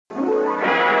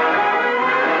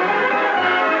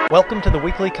Welcome to the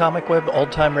weekly Comic Web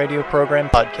Old Time Radio Program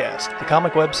podcast. The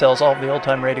Comic Web sells all of the old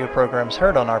time radio programs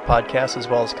heard on our podcast, as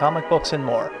well as comic books and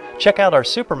more. Check out our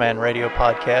Superman radio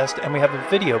podcast, and we have a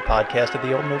video podcast of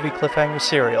the old movie Cliffhanger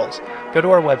serials. Go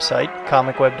to our website,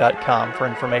 comicweb.com, for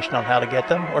information on how to get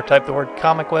them, or type the word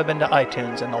Comic Web into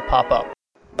iTunes and they'll pop up.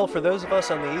 Well, for those of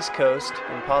us on the East Coast,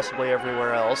 and possibly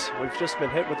everywhere else, we've just been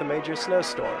hit with a major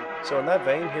snowstorm. So in that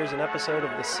vein, here's an episode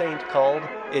of The Saint called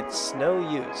It's No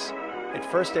Use. It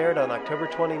first aired on October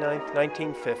 29th,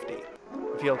 1950.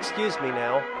 If you'll excuse me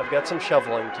now, I've got some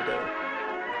shoveling to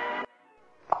do.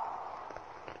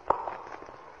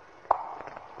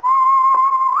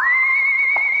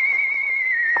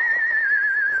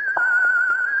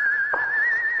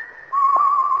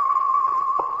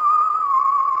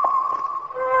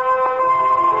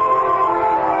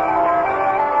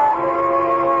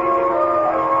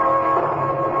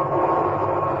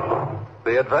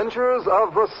 The Adventures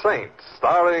of the Saint,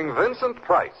 starring Vincent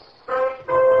Price.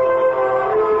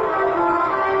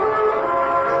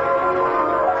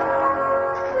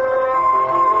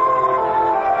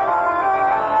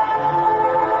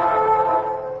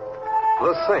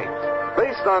 The Saint,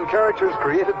 based on characters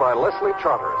created by Leslie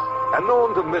Charteris and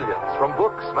known to millions from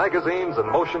books, magazines, and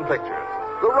motion pictures.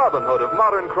 The Robin Hood of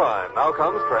modern crime now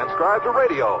comes transcribed to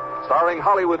radio, starring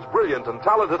Hollywood's brilliant and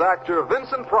talented actor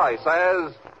Vincent Price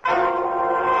as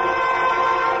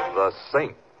The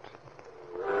Saint.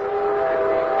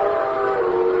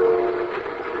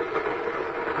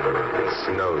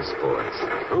 Snow sports.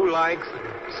 Who likes them?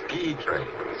 Ski trains.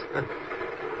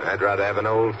 I'd rather have an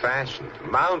old-fashioned.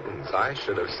 Mountains, I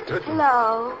should have stood.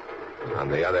 Hello. On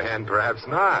the other hand, perhaps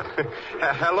not.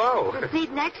 Hello. The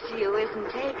seat next to you isn't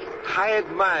taken. I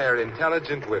admire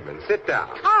intelligent women. Sit down.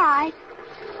 All right.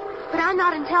 But I'm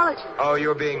not intelligent. Oh,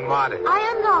 you're being modest. I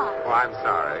am not. Oh, I'm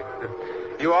sorry.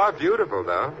 You are beautiful,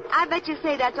 though. I bet you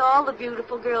say that to all the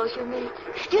beautiful girls you meet.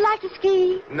 Do you like to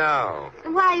ski? No,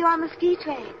 Then why are you on the ski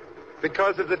train?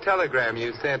 because of the telegram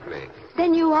you sent me.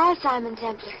 Then you are Simon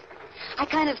Templar. I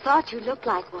kind of thought you looked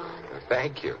like one.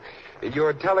 Thank you.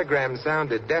 Your telegram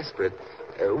sounded desperate.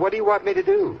 What do you want me to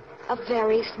do? A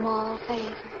very small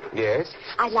favor. Yes?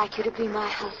 I'd like you to be my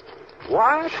husband.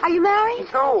 What? Are you married?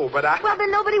 No, but I... Well, then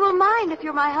nobody will mind if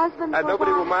you're my husband for nobody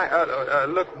a while. will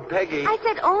mind... look, Peggy... I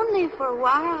said only for a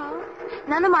while.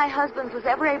 None of my husbands was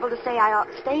ever able to say I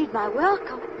outstayed my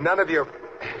welcome. None of your...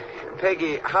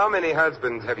 Peggy, how many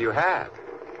husbands have you had?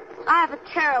 I have a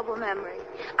terrible memory.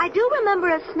 I do remember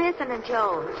a Smith and a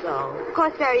Jones, though. Of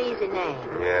course, very easy name.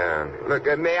 Yeah. Look,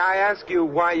 may I ask you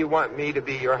why you want me to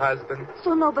be your husband?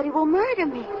 So nobody will murder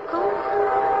me, of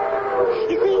course.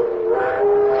 You see,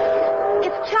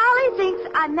 if Charlie thinks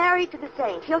I'm married to the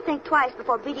Saint, he'll think twice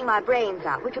before beating my brains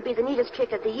out, which would be the neatest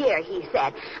trick of the year, he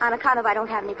said, on account of I don't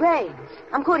have any brains.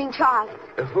 I'm quoting Charlie.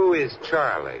 Who is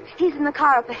Charlie? He's in the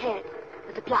car up ahead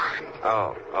with the blonde.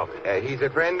 Oh. He's a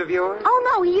friend of yours?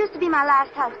 Oh, no, he used to be my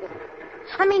last husband.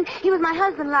 I mean, he was my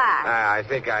husband last. I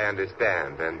think I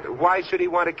understand. And why should he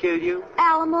want to kill you?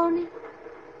 Alimony.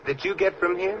 That you get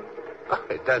from him? Oh,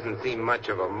 it doesn't seem much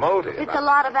of a motive. It's a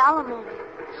lot of alimony.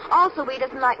 Also, he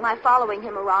doesn't like my following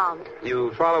him around.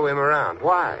 You follow him around.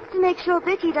 Why? To make sure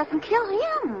Vicky doesn't kill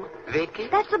him. Vicky?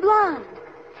 That's the blonde.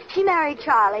 She married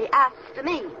Charlie after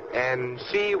me. And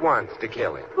she wants to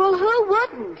kill him. Well, who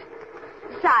wouldn't?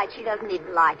 Besides, she doesn't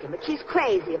even like him, but she's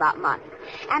crazy about money.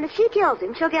 And if she kills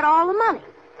him, she'll get all the money.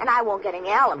 And I won't get any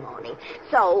alimony.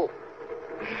 So,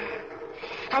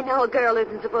 I know a girl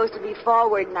isn't supposed to be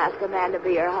forward and ask a man to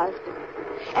be her husband.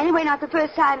 Anyway, not the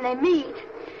first time they meet.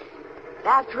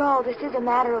 After all, this is a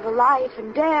matter of a life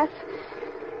and death.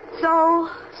 So,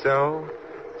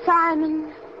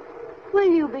 Simon, will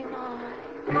you be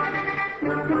mine?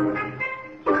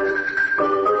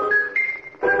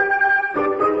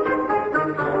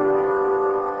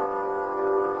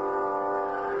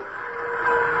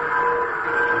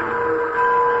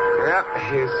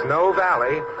 Here's Snow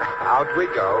Valley. Out we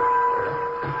go.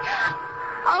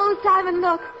 Oh, Simon,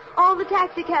 look. All the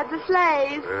taxicabs are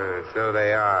slaves. So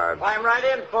they are. Climb right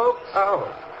in, folks.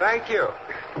 Oh, thank you.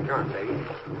 Come on, Peggy.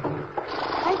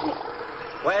 Thank you.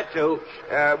 Where to?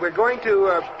 We're going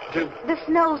to... The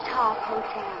Snowtop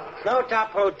Hotel. Snowtop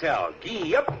Hotel.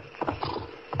 Gee up.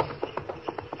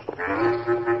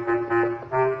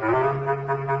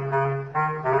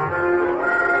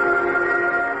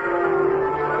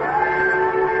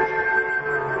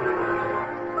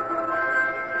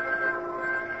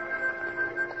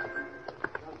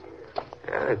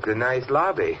 It's a nice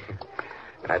lobby.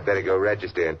 I'd better go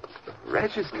register.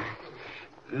 Register?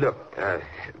 Look,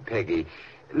 Peggy,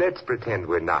 let's pretend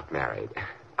we're not married.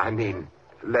 I mean,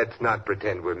 let's not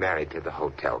pretend we're married to the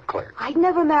hotel clerk. I'd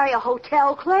never marry a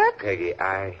hotel clerk. Peggy,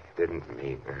 I didn't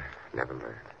mean... never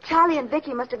mind. Charlie and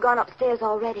Vicky must have gone upstairs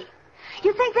already.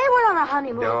 You think they were on a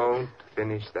honeymoon? Don't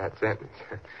finish that sentence.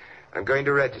 I'm going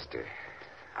to register.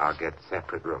 I'll get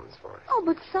separate rooms for us. Oh,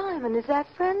 but Simon, is that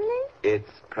friendly?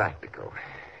 It's practical.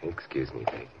 Excuse me,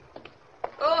 Peggy.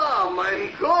 Oh,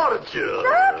 my gorgeous.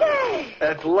 Sergei!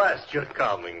 At last you're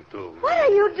coming to me. What are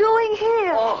you doing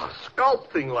here? Oh,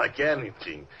 sculpting like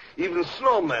anything. Even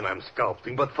snowmen I'm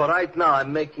sculpting. But for right now,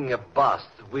 I'm making a bust,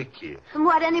 Vicky. From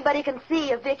what anybody can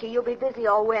see of Vicky, you'll be busy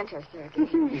all winter,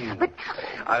 Sergei. But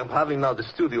I'm having now the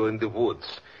studio in the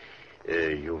woods.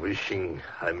 You wishing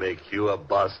I make you a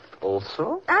bust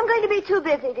also? I'm going to be too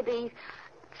busy to be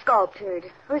sculptured.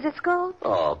 Or is it sculpt?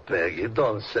 Oh, Peggy,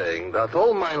 don't saying that.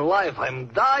 All my life, I'm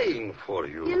dying for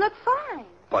you. You look fine.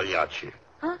 Pagliacci.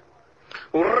 Huh?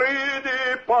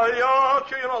 Ridi,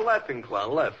 pagliacci. You know, laughing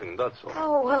clown, laughing, that's all.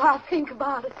 Oh, well, I'll think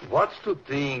about it. What's to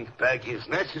think, Peggy? It's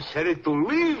necessary to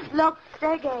live. Look,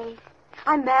 Sergei,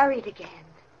 I'm married again.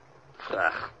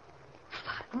 Ah,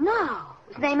 No,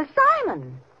 his name is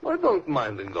Simon. I don't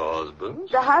mind the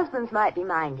husbands. The husbands might be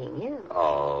minding you.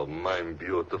 Oh, mine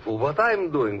beautiful. What I'm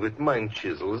doing with mine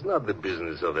chisel is not the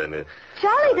business of any...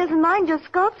 Charlie doesn't mind your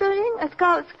sculpturing,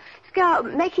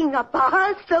 making a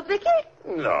bust of Vicky.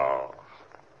 No.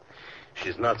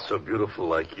 She's not so beautiful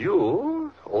like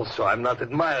you. Also, I'm not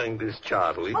admiring this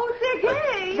Charlie. Oh,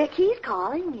 Sergei! Vicky's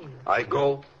calling you. I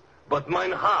go, but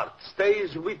mine heart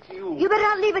stays with you. You better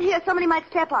not leave it here. Somebody might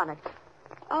step on it.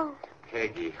 Oh.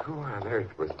 Peggy, who on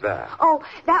earth was that? Oh,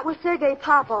 that was Sergei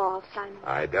Popov, Simon.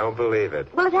 I don't believe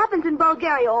it. Well, it happens in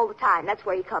Bulgaria all the time. That's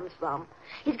where he comes from.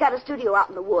 He's got a studio out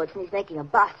in the woods, and he's making a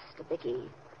bust of Vicky.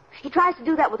 He tries to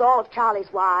do that with all of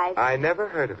Charlie's wives. I never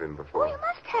heard of him before. Oh, you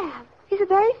must have. He's a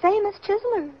very famous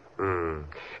chiseler.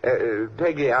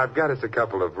 Peggy, I've got us a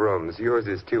couple of rooms. Yours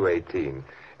is 218.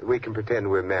 We can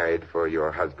pretend we're married for your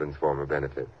husband's former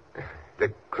benefit.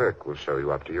 The clerk will show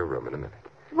you up to your room in a minute.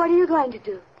 What are you going to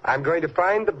do? I'm going to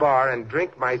find the bar and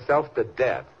drink myself to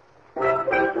death.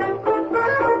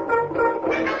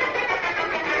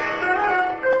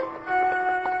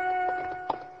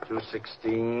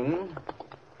 216,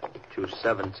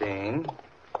 217.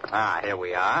 Ah, here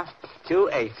we are.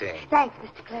 218. Thanks,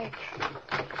 Mr. Clerk.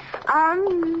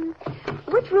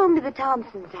 Which room do the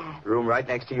Thompsons have? Room right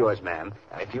next to yours, ma'am.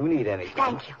 If you need anything...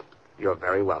 Thank you. You're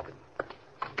very welcome.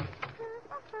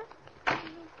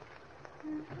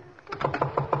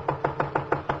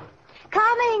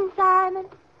 Coming, Simon.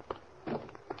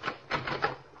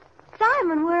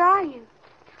 Simon, where are you?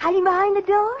 Hiding behind the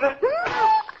door?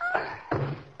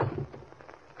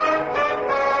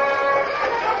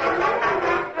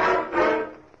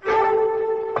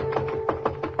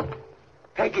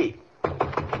 Peggy!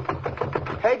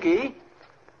 Peggy?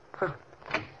 Huh.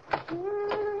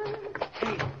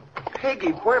 Hey, Peggy,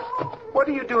 what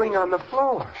are you doing on the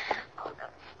floor?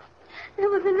 There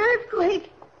was an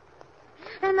earthquake.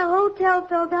 And the hotel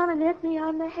fell down and hit me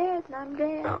on the head, and I'm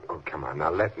dead. Oh, come on. Now,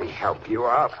 let me help you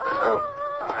up.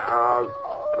 I'll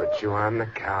put you on the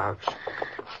couch.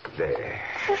 There.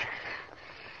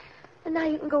 And now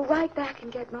you can go right back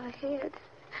and get my head.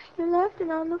 You left it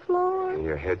on the floor.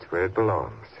 Your head's where it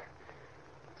belongs.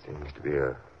 Seems to be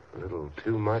a little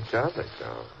too much of it,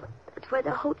 though. That's where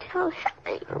the hotel hit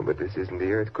me. Oh, but this isn't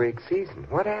the earthquake season.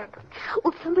 What happened?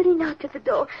 Well, somebody knocked at the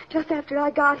door just after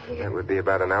I got here. That would be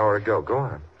about an hour ago. Go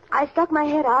on. I stuck my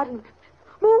head out and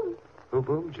boom. Who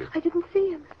boomed you? I didn't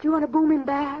see him. Do you want to boom him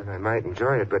back? I might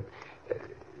enjoy it, but...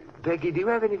 Peggy, do you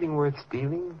have anything worth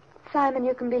stealing? Simon,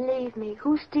 you can believe me.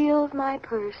 Who steals my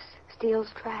purse steals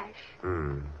trash.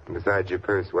 Besides, your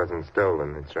purse wasn't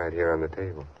stolen. It's right here on the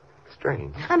table.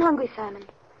 Strange. I'm hungry, Simon.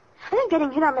 I think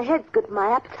getting hit on the head's good for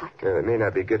my appetite. It may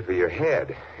not be good for your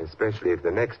head, especially if the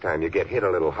next time you get hit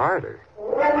a little harder.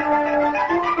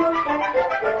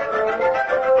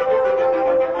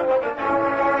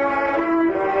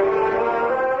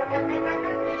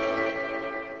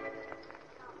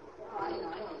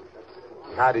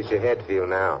 How does your head feel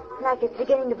now? Like it's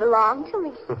beginning to belong to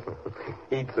me.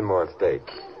 Eat some more steak.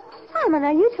 Simon,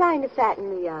 are you trying to fatten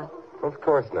me up? Of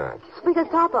course not. Because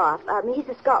Popoff, he's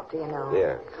a sculptor, you know.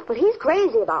 Yeah. Well, he's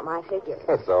crazy about my figure.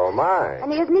 So am I.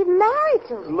 And he isn't even married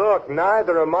to me. Look,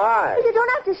 neither am I. But you don't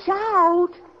have to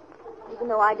shout. Even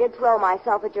though I did throw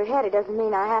myself at your head, it doesn't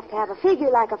mean I have to have a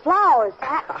figure like a flower.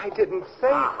 I didn't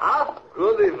say...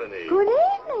 Good evening. Good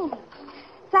evening.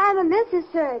 Simon, this is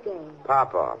Sergei.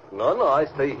 Pop-off. No, I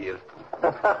stay here.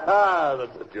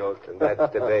 That's a joke.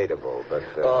 That's debatable, but...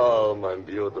 Oh, my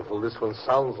beautiful. This one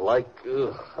sounds like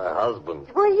a husband.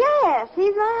 Well, yes,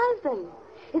 he's my husband.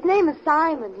 His name is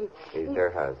Simon. He's her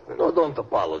husband. No, don't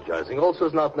apologizing. Also,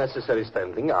 it's not necessary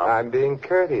standing up. I'm being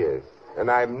courteous,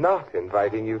 and I'm not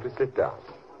inviting you to sit down.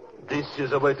 This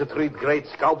is a way to treat great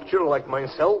sculpture like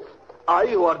myself? I,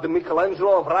 who are the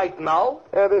Michelangelo of right now?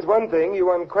 There's one thing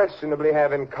you unquestionably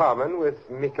have in common with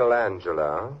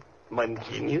Michelangelo. My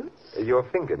genius? Your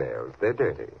fingernails. They're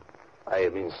dirty. I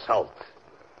am insulted.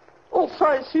 Also,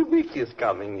 I see Vicky is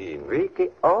coming in. Vicky?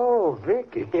 Oh,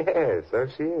 Vicky. Yes, so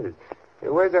she is.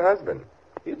 Where's her husband?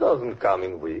 He doesn't come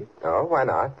in week. Oh, why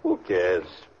not? Who cares?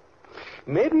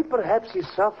 Maybe perhaps he's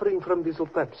suffering from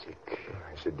dyspeptic.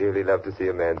 I should dearly love to see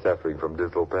a man suffering from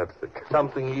dyspeptic.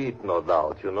 Something he eat, no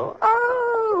doubt, you know.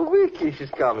 Oh, Vicky,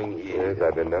 she's coming in. Yes,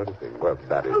 I've been noticing. Well,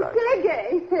 that is nice.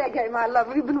 Sergei, my love,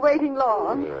 we've been waiting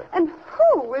long. Yeah. And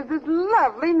who is this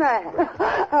lovely man?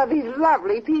 These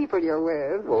lovely people you're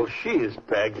with. Well, she's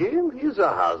Peggy, and he's a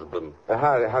husband.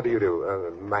 How do you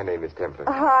do? My name is Templar.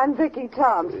 I'm Vicky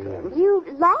Thompson. You've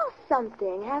lost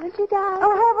something, haven't you, darling? Oh,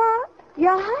 have I?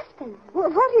 Your husband.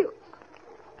 What do you...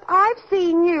 I've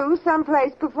seen you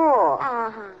someplace before.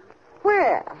 Uh-huh.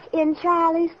 Where? In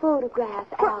Charlie's photograph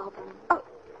album. Oh,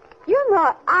 you're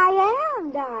not... I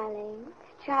am, darling.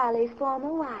 Charlie's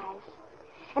former wife.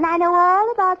 And I know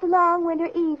all about the long winter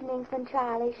evenings when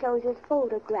Charlie shows his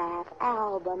photograph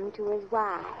album to his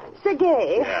wife.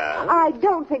 Sergei, Yeah? I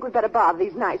don't think we'd better bother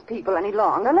these nice people any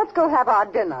longer. Let's go have our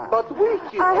dinner. But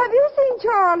Vicky... Have you seen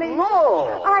Charlie?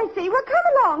 No. I see. Well,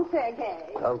 come along, Sergei.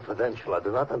 Confidential, I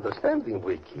do not understand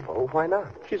Vicky. Oh, why not?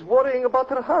 She's worrying about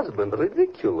her husband.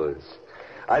 Ridiculous.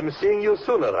 I'm seeing you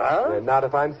sooner, huh? Not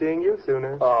if I'm seeing you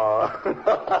sooner. Oh.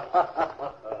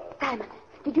 Simon,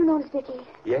 did you notice Vicky?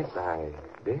 Yes, I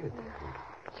did.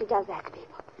 She does that to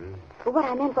people. But what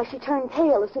I meant was she turned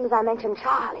pale as soon as I mentioned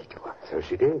Charlie to her. So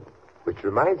she did. Which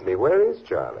reminds me, where is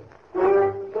Charlie?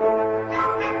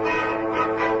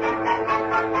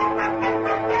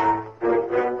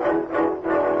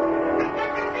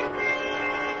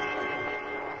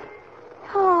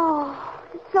 Oh,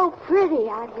 it's so pretty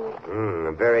out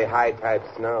here. Very high-type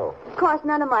snow. Of course,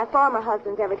 none of my former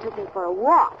husbands ever took me for a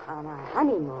walk on our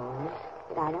honeymoon,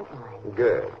 but I don't mind.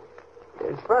 Good.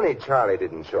 It's funny Charlie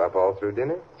didn't show up all through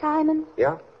dinner. Simon,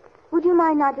 Yeah? would you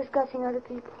mind not discussing other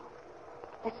people?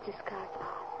 Let's discuss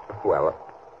us. Well,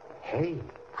 hey.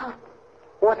 Huh?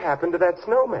 What happened to that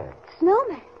snowman?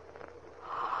 Snowman.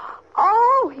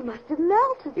 Oh, he must have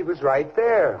melted. He was right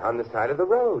there on the side of the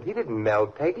road. He didn't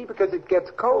melt, Peggy, because it gets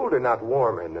colder, not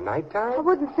warmer in the I nighttime.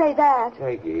 wouldn't say that.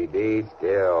 Peggy, be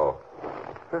still.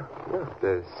 Huh, look,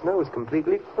 the snow is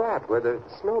completely flat where the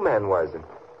snowman was, and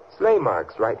sleigh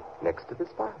marks right next to the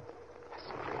spot.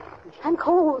 I'm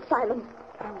cold, Simon.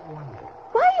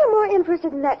 Why are you more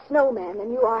interested in that snowman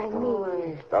than you are in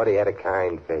me? I thought he had a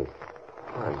kind face.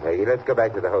 Come on, Peggy, let's go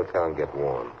back to the hotel and get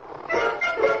warm.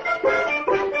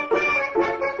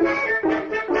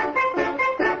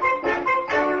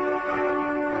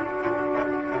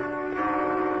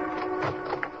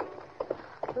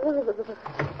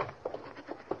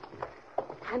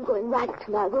 I'm going right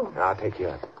to my room. I'll take you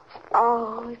up.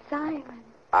 Oh, Simon.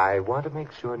 I want to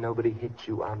make sure nobody hits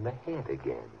you on the head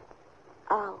again.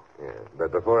 Oh. Yeah,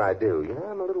 but before I do,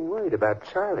 I'm a little worried about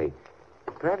Charlie.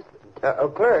 Perhaps...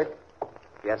 clerk,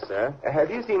 Yes, sir. have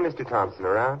you seen Mr. Thompson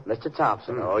around? Mr.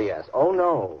 Thompson. Oh, yes. Oh,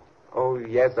 no. Oh,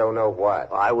 yes, oh, no, what?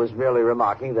 I was merely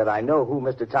remarking that I know who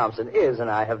Mr. Thompson is, and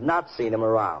I have not seen him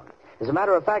around. As a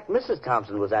matter of fact, Mrs.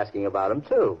 Thompson was asking about him,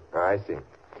 too. Oh, I see.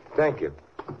 Thank you.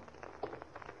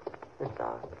 It's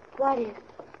odd. What is?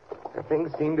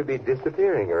 Things seem to be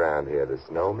disappearing around here. The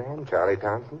snowman, Charlie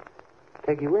Thompson.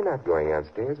 Peggy, we're not going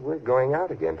upstairs. We're going out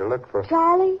again to look for...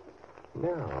 Charlie?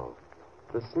 No,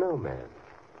 the snowman.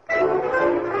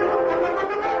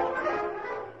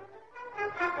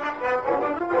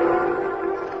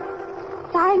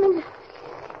 Simon,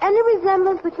 any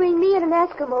resemblance between me and an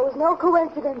Eskimo is no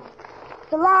coincidence.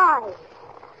 It's a lie.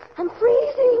 I'm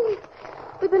freezing.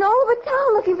 We've been all over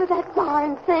town looking for that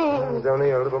darn thing. There's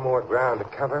only a little more ground to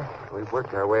cover. We've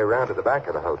worked our way around to the back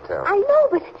of the hotel. I know,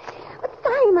 but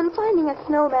Simon, finding a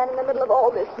snowman in the middle of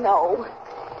all this snow.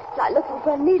 It's like looking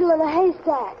for a needle in a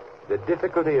haystack. The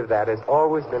difficulty of that has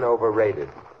always been overrated.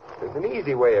 There's an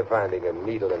easy way of finding a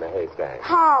needle in a haystack.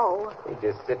 How? You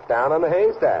just sit down on the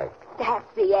haystack. That's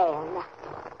the end.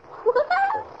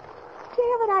 Did you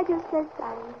hear what I just said,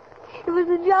 Simon? It was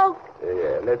a joke.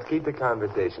 Yeah, let's keep the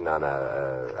conversation on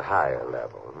a higher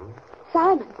level. Hmm?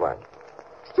 Simon, What?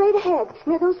 straight ahead,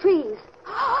 near those trees.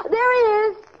 There he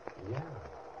is.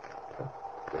 Yeah.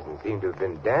 Doesn't seem to have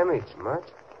been damaged much.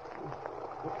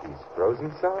 Look, he's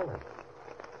frozen solid.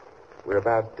 We're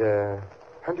about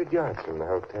 100 yards from the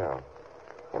hotel.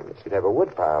 And we should have a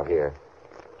wood pile here.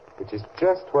 which is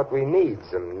just what we need,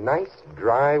 some nice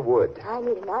dry wood. I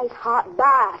need a nice hot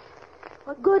bath.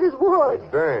 What good is wood?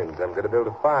 It burns. I'm going to build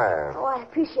a fire. Oh, I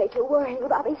appreciate you worrying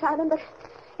about me, Simon, but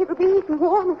it would be even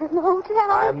warmer in the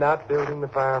hotel. I'm not building the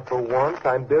fire for warmth.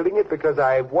 I'm building it because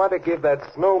I want to give that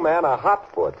snowman a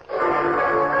hot foot.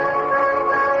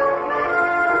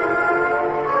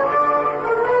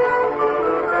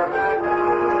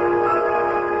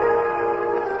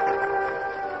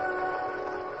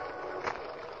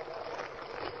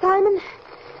 Simon,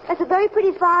 that's a very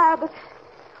pretty fire, but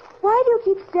why do you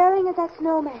keep staring at that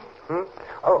snowman?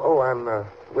 I'm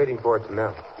waiting for it to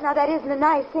melt. Now, that isn't a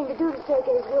nice thing to do to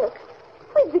Sergei's work.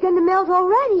 Oh, he's begun to melt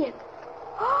already.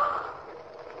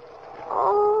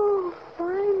 Oh,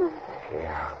 Simon.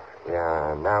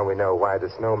 Yeah, now we know why the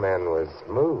snowman was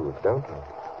moved, don't we?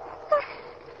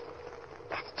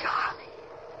 That's Charlie.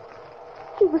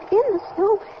 He was in the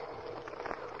snowman.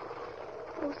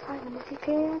 Oh, Simon, is he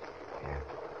dead? Yeah,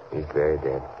 he's very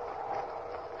dead.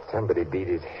 Somebody beat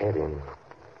his head in.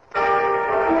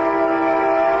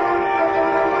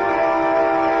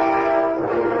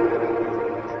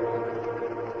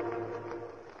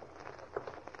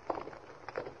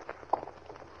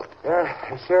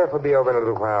 The sheriff will be over in a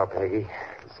little while, Peggy,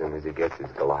 as soon as he gets his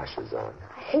galoshes on.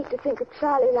 I hate to think of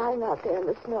Charlie lying out there in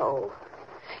the snow.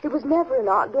 He was never an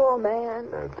outdoor man.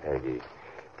 Now, Peggy,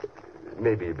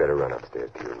 maybe you better run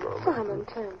upstairs to your room. Simon,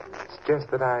 turn to me. It's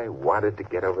just that I wanted to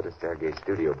get over to Sergei's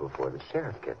studio before the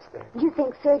sheriff gets there. Do you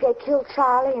think Sergei killed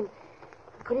Charlie and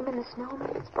put him in the snowman?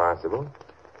 It's possible.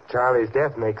 Charlie's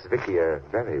death makes Vicky a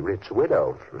very rich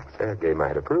widow. Sergei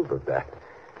might approve of that.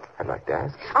 I'd like to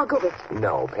ask. I'll go with you.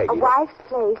 No, Peggy. A wife's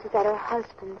place is at her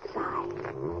husband's side.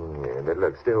 Yeah, but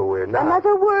look, still, we're not.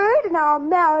 Another word, and I'll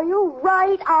marry you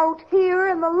right out here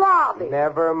in the lobby.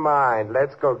 Never mind.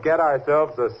 Let's go get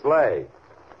ourselves a sleigh.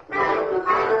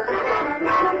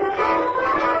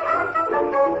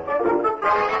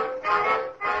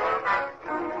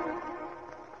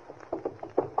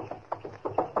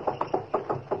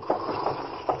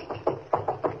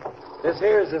 This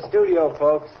here is the studio,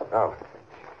 folks. Oh.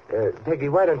 Peggy,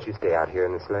 why don't you stay out here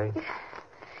in the sleigh?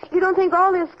 You don't think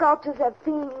all these sculptures have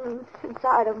themes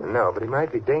inside them? No, but he might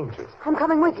be dangerous. I'm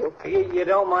coming with you. You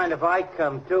don't mind if I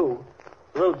come, too?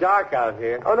 It's a little dark out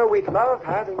here. Oh, no, we'd love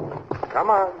having you. Come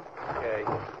on. Okay.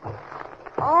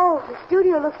 Oh, the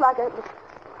studio looks like a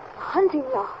hunting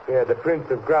lodge. Yeah, the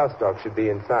Prince of Graustark should be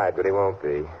inside, but he won't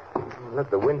be. Look,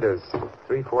 the window's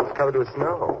 3/4 covered with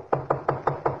snow.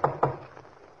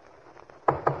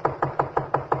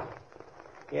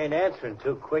 You ain't answering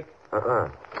too quick. Oh,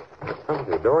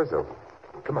 the door's open.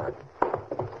 Come on.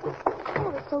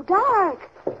 Oh, it's so dark.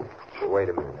 Wait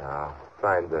a minute. I'll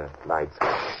find the lights.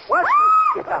 What?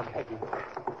 Get down, Peggy.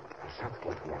 Shots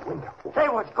came from that window. Say,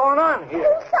 what's going on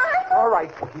here? Simon! All right,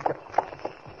 Peggy.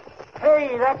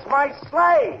 Hey, that's my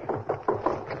sleigh.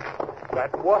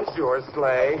 That was your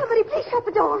sleigh. Somebody please shut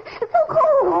the door. It's so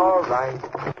cold. All right.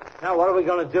 Now, what are we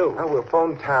going to do? Now, we'll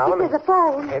phone town. There's a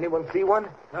phone. Anyone see one?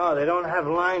 No, they don't have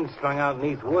lines strung out in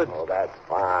these woods. Oh, that's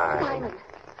fine. Simon,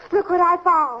 look what I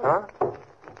found. Huh?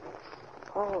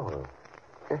 Oh,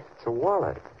 it's a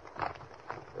wallet.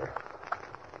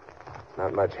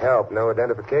 Not much help. No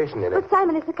identification in it. But,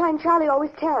 Simon, it's the kind Charlie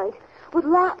always carried, with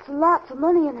lots and lots of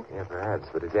money in it. Yeah, perhaps,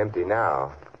 but it's empty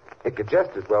now. It could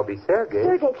just as well be Sergei.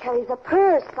 Sergei carries a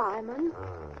purse, Simon.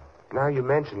 Now you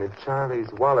mention it, Charlie's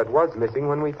wallet was missing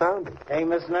when we found it. Ain't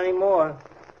missing any more.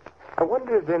 I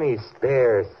wonder if any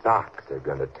spare socks are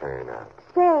going to turn up.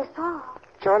 Spare socks.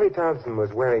 Charlie Thompson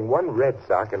was wearing one red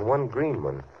sock and one green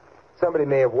one. Somebody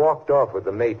may have walked off with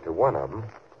the mate to one of them.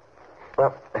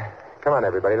 Well, come on,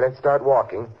 everybody. Let's start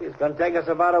walking. It's going to take us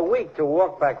about a week to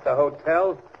walk back to the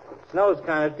hotel. Snow's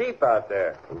kind of deep out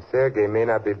there. And Sergei may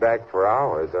not be back for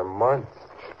hours or months.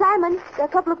 Simon, there are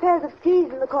a couple of pairs of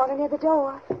skis in the corner near the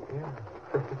door. Yeah.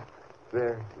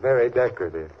 They're very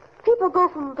decorative. People go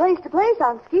from place to place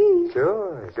on skis.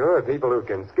 Sure. People who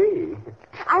can ski.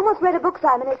 I once read a book,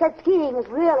 Simon, that said skiing is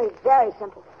really very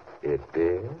simple. It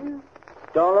did?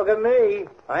 Don't look at me.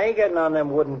 I ain't getting on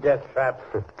them wooden death traps.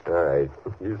 All right.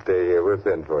 You stay here. We'll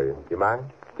send for you. You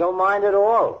mind? Don't mind at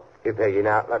all. Here, Peggy.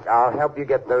 Now, look, I'll help you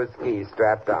get those skis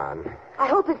strapped on. I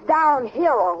hope it's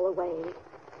downhill all the way.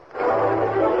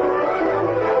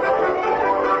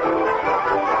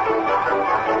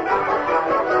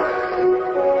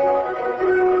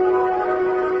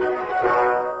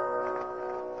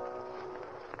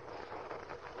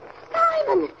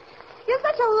 Simon, you're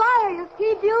such a liar. You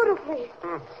ski beautifully.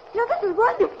 You know, this is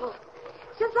wonderful.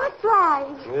 It's just like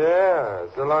flying. Yeah,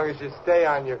 so long as you stay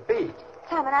on your feet.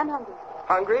 Simon, I'm hungry.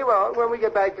 Hungry? Well, when we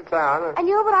get back to town. And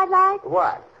you know what I'd like?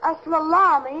 What? A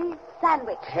salami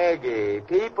sandwich. Peggy,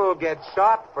 people get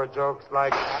shot for jokes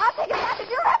like that. I'll take it back.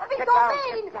 You'll never be Get so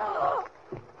down, mean. get down.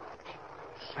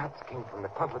 Shots came from the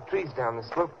clump of trees down the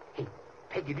slope. Hey,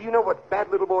 Peggy, do you know what bad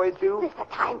little boys do? This is the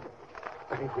time.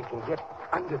 But if we can get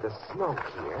under the snow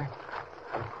here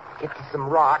and get to some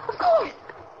rocks. Of course.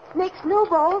 Make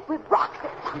snowballs with rocks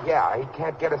in them. Yeah, he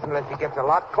can't get us unless he gets a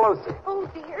lot closer. Oh,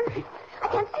 dear. I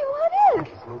can't see who it is.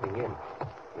 He's moving in.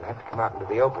 You'll have to come out into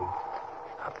the open.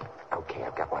 Okay,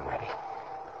 I've got one ready.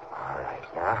 All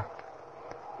right, now.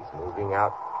 He's moving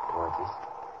out towards us.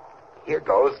 Here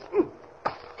goes.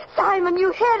 Simon,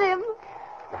 you hit him.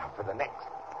 Now for the next.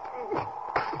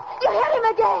 You hit him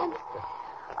again.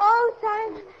 Oh,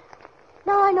 Simon.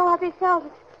 Now I know how they felt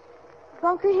at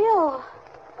Bunker Hill.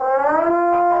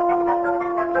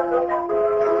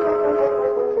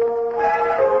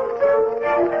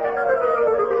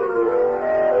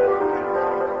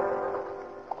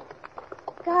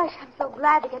 Gosh, I'm so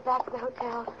glad to get back to the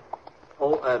hotel.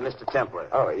 Oh, Mr. Templer.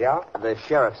 Oh, yeah? The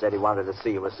sheriff said he wanted to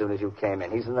see you as soon as you came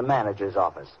in. He's in the manager's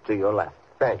office, to your left.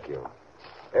 Thank you.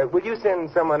 Would you send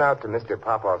someone out to Mr.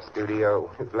 Popoff's studio?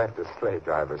 We've left a sleigh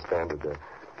driver stranded there.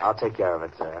 I'll take care of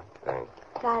it, sir. Thanks.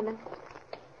 Simon,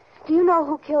 do you know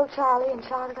who killed Charlie and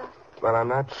shot at us? Well, I'm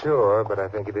not sure, but I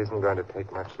think it isn't going to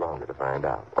take much longer to find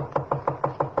out.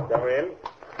 Come in.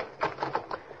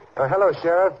 Hello,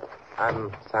 Sheriff.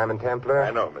 I'm Simon Templer.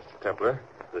 I know, Mr. Templer.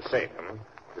 The same.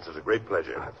 This is a great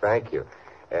pleasure. Thank you.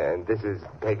 And this is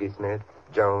Peggy Smith,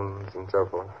 Jones, and so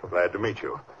forth. Glad to meet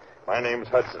you. My name's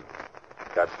Hudson.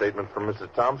 Got statement from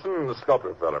Mrs. Thompson and the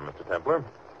sculptor feller, Mr. Templer.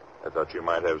 I thought you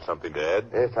might have something to add.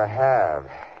 Yes, I have.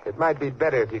 It might be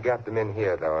better if you got them in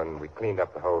here, though, and we cleaned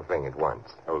up the whole thing at once.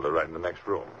 Oh, they're right in the next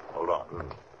room. Hold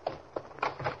on.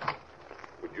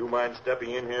 Would you mind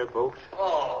stepping in here, folks?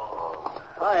 Oh,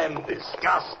 I am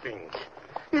disgusting.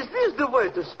 Is this the way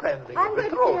to spend the I'm going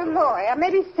to see a lawyer,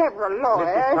 maybe several lawyers.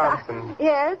 Mrs. Thompson.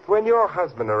 Yes? When your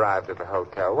husband arrived at the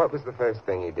hotel, what was the first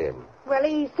thing he did? Well,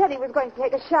 he said he was going to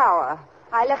take a shower.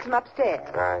 I left him upstairs.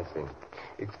 I see.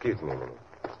 Excuse me a minute.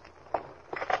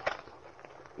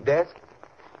 Desk?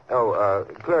 Oh,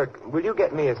 clerk, will you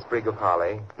get me a sprig of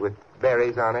holly with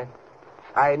berries on it?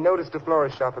 I noticed a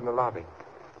florist shop in the lobby.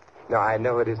 No, I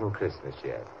know it isn't Christmas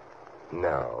yet.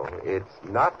 No, it's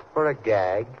not for a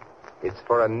gag. It's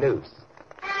for a noose.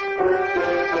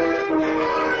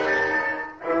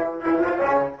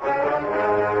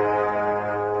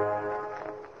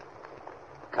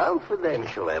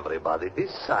 Confidential, everybody. This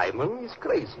Simon is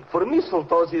crazy. For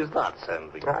mistletoe, he is not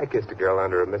sending. I kissed a girl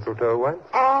under a mistletoe once.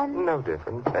 And? No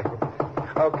different.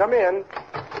 Oh, come in.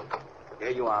 Here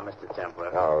you are, Mr.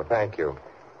 Templer. Oh, thank you.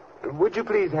 Would you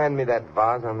please hand me that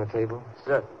vase on the table?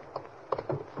 Sir.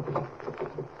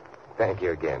 Thank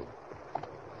you again.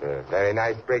 It's a very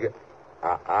nice sprig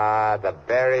of... the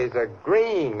berries are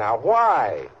green. Now,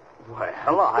 why?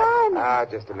 Well,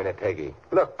 Just a minute, Peggy.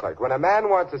 Look, clerk, when a man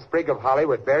wants a sprig of holly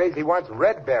with berries, he wants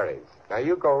red berries. Now,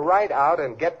 you go right out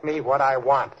and get me what I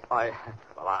want.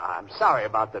 I'm sorry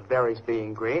about the berries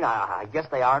being green. I guess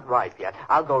they aren't ripe yet.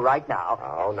 I'll go right now.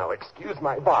 Oh, no, excuse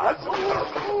my vase.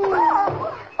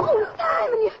 Oh,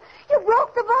 Simon, you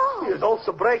broke the ball. He is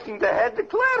also breaking the head to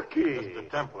Clarky. Mr.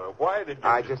 Templer, why did you...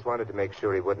 I just wanted to make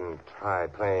sure he wouldn't try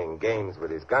playing games with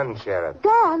his gun, Sheriff.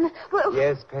 Gun? Well,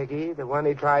 Yes, Peggy, the one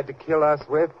he tried to kill us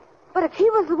with. but if he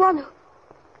was the one who...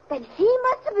 Then he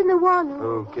must have been the one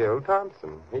who... Who killed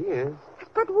Thompson? He is.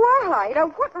 But why? Now,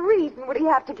 what reason would he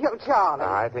have to kill Charlie?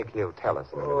 I think he'll tell us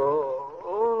in a minute.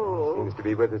 Oh. Seems to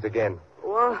be with us again.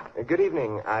 What? Good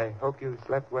evening. I hope you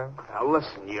slept well. Now,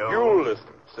 listen, you. You listen.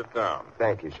 Sit down.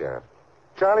 Thank you, Sheriff.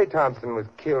 Charlie Thompson was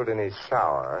killed in his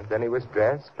shower. Then he was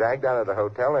dressed, dragged out of the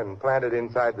hotel, and planted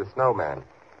inside the snowman.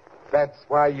 That's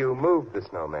why you moved the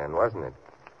snowman, wasn't it?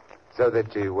 So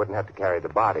that you wouldn't have to carry the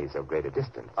body so great a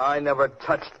distance. I never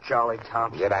touched Charlie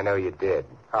Thompson. Yet I know you did.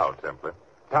 How, Templer?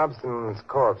 Thompson's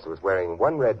corpse was wearing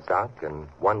one red sock and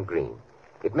one green.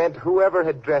 It meant whoever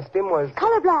had dressed him was...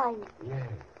 Colorblind.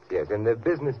 Yes, and the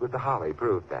business with the holly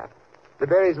proved that. The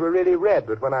berries were really red,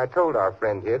 but when I told our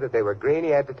friend here that they were green, he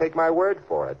had to take my word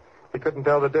for it. He couldn't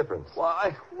tell the difference.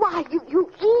 Why? Why,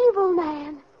 you evil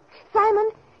man. Simon,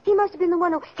 he must have been the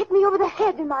one who hit me over the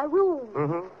head in my room.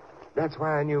 Mm-hmm. That's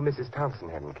why I knew Mrs. Thompson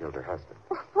hadn't killed her husband.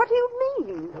 What do you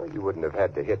mean? Well, you wouldn't have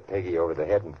had to hit Peggy over the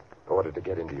head in order to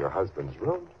get into your husband's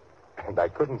room. And I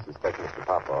couldn't suspect Mr.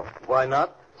 Popoff. Why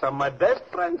not? Some of my best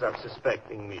friends are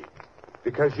suspecting me.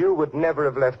 Because you would never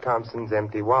have left Thompson's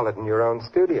empty wallet in your own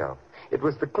studio. It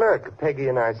was the clerk Peggy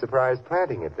and I surprised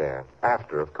planting it there.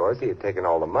 After, of course, he had taken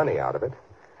all the money out of it.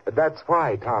 That's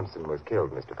why Thompson was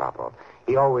killed, Mr. Popov.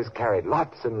 He always carried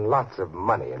lots and lots of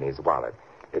money in his wallet.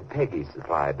 Peggy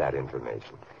supplied that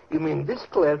information. You mean this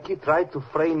clerk, he tried to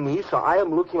frame me so I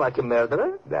am looking like a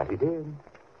murderer? That he did.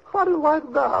 How do you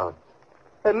like that?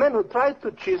 A man who tried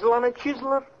to chisel on a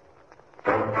chiseler?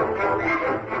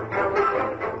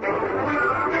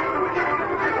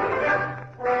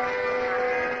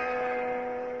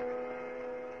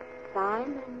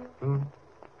 Simon.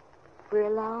 We're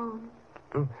alone.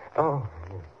 Oh,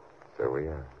 yes. So we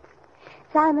are.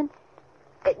 Simon,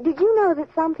 did you know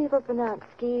that some people pronounce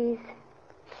skis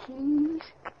she's?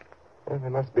 Well, there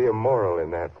must be a moral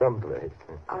in that someplace.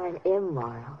 Or an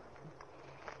immoral.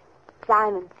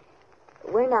 Simon,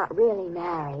 we're not really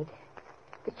married,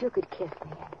 but you could kiss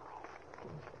me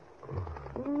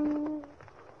anyway.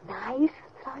 Nice,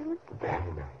 Simon?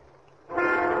 Very nice.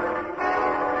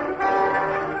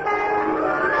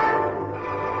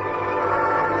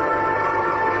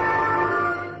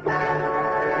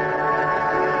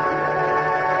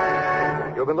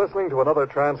 You've been listening to another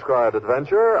transcribed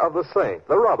adventure of the Saint,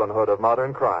 the Robin Hood of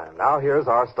modern crime. Now here's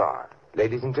our star.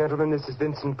 Ladies and gentlemen, this is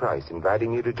Vincent Price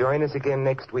inviting you to join us again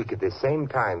next week at this same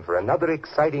time for another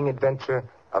exciting adventure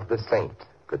of the Saint.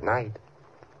 Good night.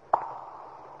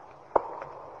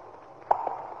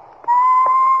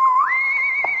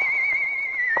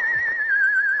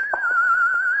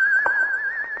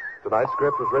 Tonight's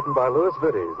script was written by Louis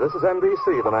Vittes. This is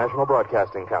NBC, the national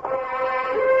broadcasting company.